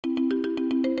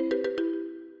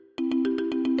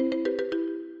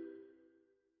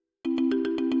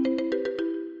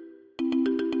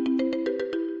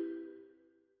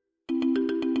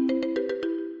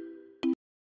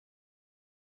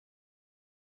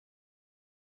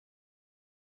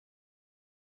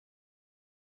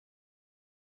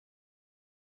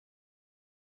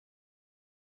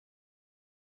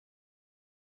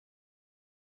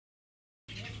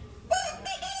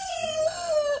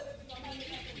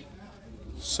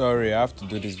Sorry, I have to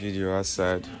do this video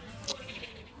outside.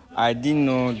 I didn't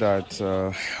know that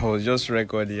I was just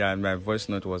recording and my voice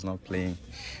note was not playing,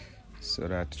 so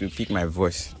that to pick my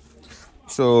voice.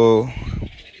 So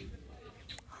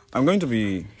I'm going to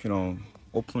be,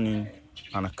 opening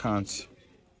an account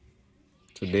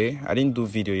today. I didn't do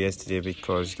video yesterday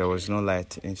because there was no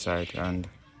light inside and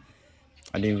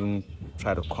I didn't even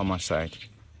try to come outside.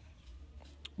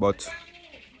 But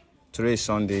today is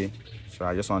Sunday, so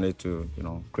I just wanted to,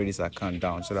 create this account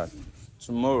down so that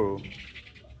tomorrow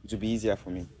it will be easier for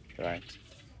me, right?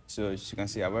 So as you can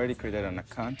see, I've already created an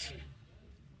account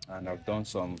and I've done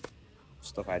some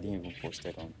stuff I didn't even post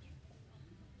it on.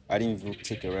 I didn't even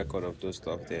take a record of those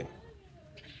stuff there.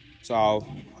 So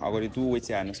I'm going to do what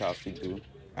I know how to do,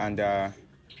 and I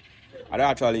don't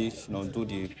actually, do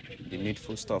the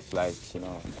needful stuff like,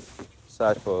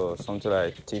 search for something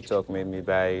like TikTok made me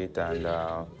buy it and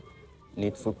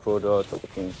needful product or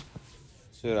things,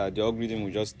 so that the algorithm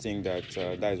will just think that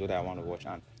that is what I want to watch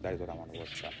and that is what I want to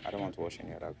watch. I don't want to watch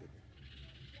any other video.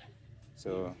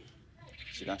 So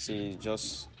as you can see,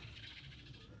 just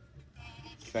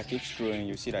if I keep scrolling,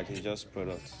 you see that it's just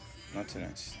products, nothing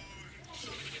else.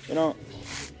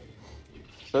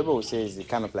 People will say it's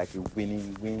kind of like a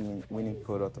winning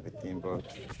product of a thing, but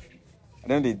at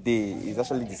the end of the day, it's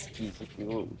actually the skills. If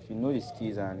you know the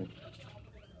skills and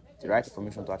the right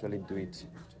information to actually do it, to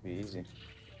be easy.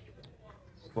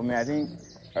 For me, I think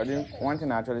one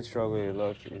thing I actually struggle a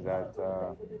lot is that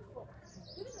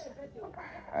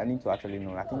I need to actually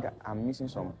know. I think I'm missing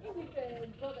some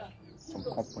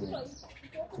components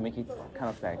to make it kind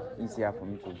of like easier for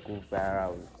me to go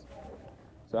viral with.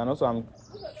 So, and also I'm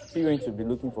still going to be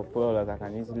looking for products that I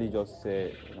can easily just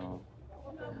say,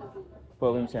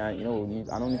 problem saying,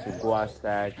 I don't need to go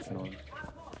outside, to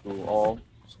all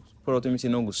product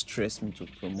no go stress me to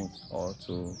promote or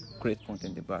to create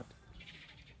content about.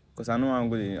 Because I know I'm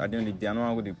going to, at the end of the day, I know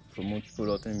I'm going to promote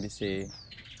product and say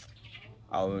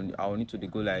I will need to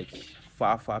go like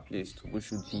far place to go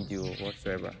shoot video or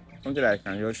whatsoever. Something that I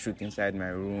can just shoot inside my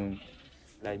room,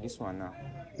 like this one now.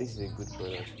 This is a good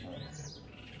product.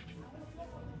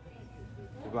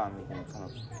 People are making kind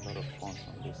of a lot of fun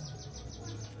from this.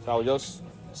 So I'll just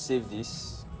save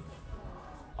this.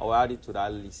 I'll add it to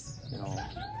that list.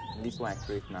 This one I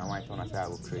create now, one I turn aside I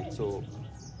will create. So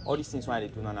all these things when I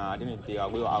do now, at the end of the day, I'll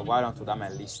go down to that my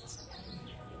list.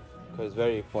 Because it's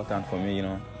very important for me,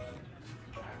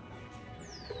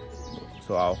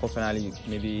 So I'll definitely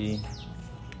maybe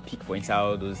pick for inside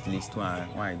all those lists when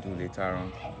I do later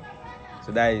on.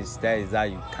 So that is how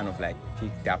you kind of like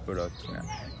pick that product.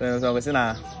 So I was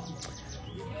saying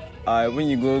when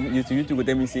you go YouTube will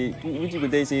tell me say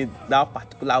that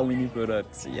particular winning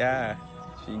product. Yeah.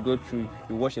 If you go through,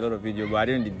 you watch a lot of videos, but at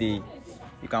the end of the day,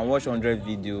 you can watch 100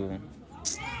 videos.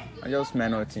 I just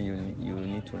minor thing you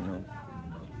need to know.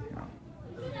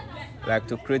 Like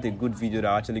to create a good video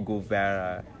that actually go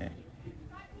viral.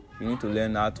 You need to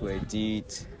learn how to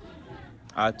edit,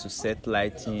 how to set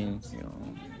lighting,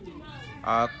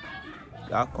 how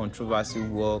controversy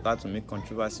work, how to make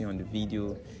controversy on the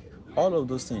video, all of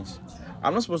those things.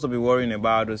 I'm not supposed to be worrying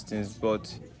about those things,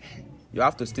 but you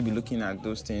have to still be looking at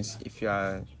those things if you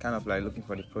are kind of like looking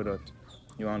for the product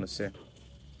you want to sell.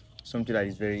 Something that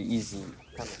is very easy,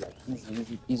 kind of like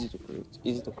easy to create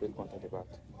content about.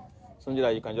 Something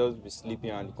that you can just be sleeping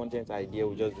and the content idea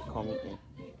will just be coming in.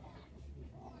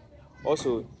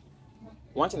 Also,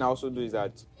 one thing I also do is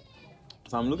that,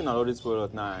 so I'm looking at all these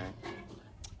products now.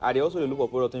 I also look for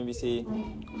products and we say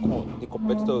the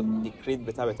competitor they create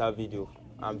better video,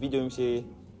 and video say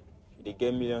they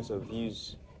get millions of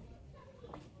views.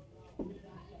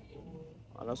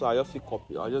 And also I just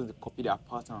copy their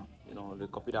pattern, they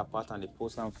copy their pattern, they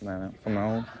post them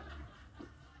from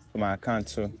my account.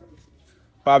 So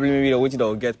probably maybe the way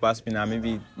they'll get past me now,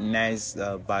 maybe nice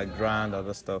background,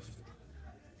 other stuff.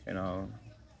 It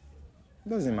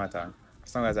doesn't matter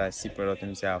as long as I see product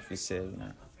and say I feel safe.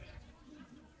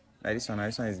 Like this one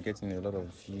is getting a lot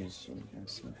of views. You can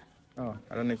see. Oh,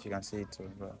 I don't know if you can see it too,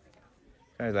 but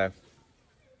it's like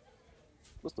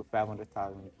close to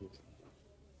 500,000 views.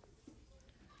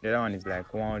 The other one is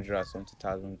like 100 or something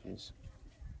thousand views.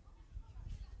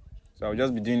 So I'll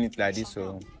just be doing it like this.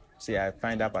 So see, I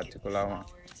find that particular one.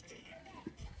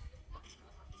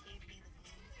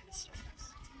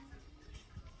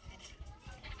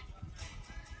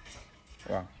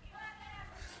 Wow.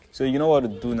 So you know what to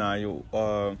do now. You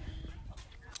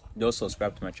just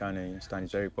subscribe to my channel. It's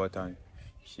very important.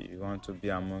 If you want to be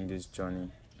among this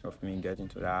journey of me getting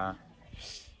to that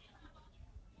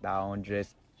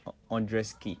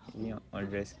 100k.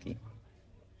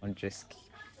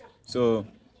 So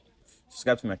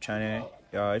subscribe to my channel.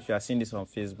 if you are seeing this on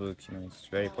Facebook, it's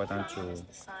very important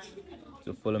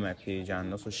to follow my page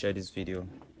and also share this video.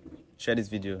 Share this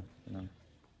video,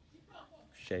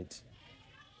 share it.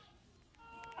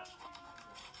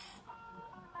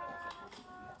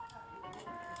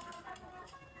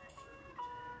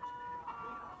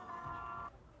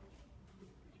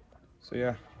 So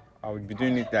yeah, I will be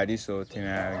doing it like this so till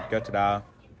I get to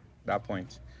that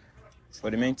point. For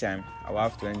the meantime, I will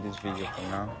have to end this video for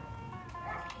now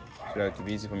so that it will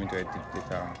be easy for me to edit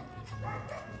later on.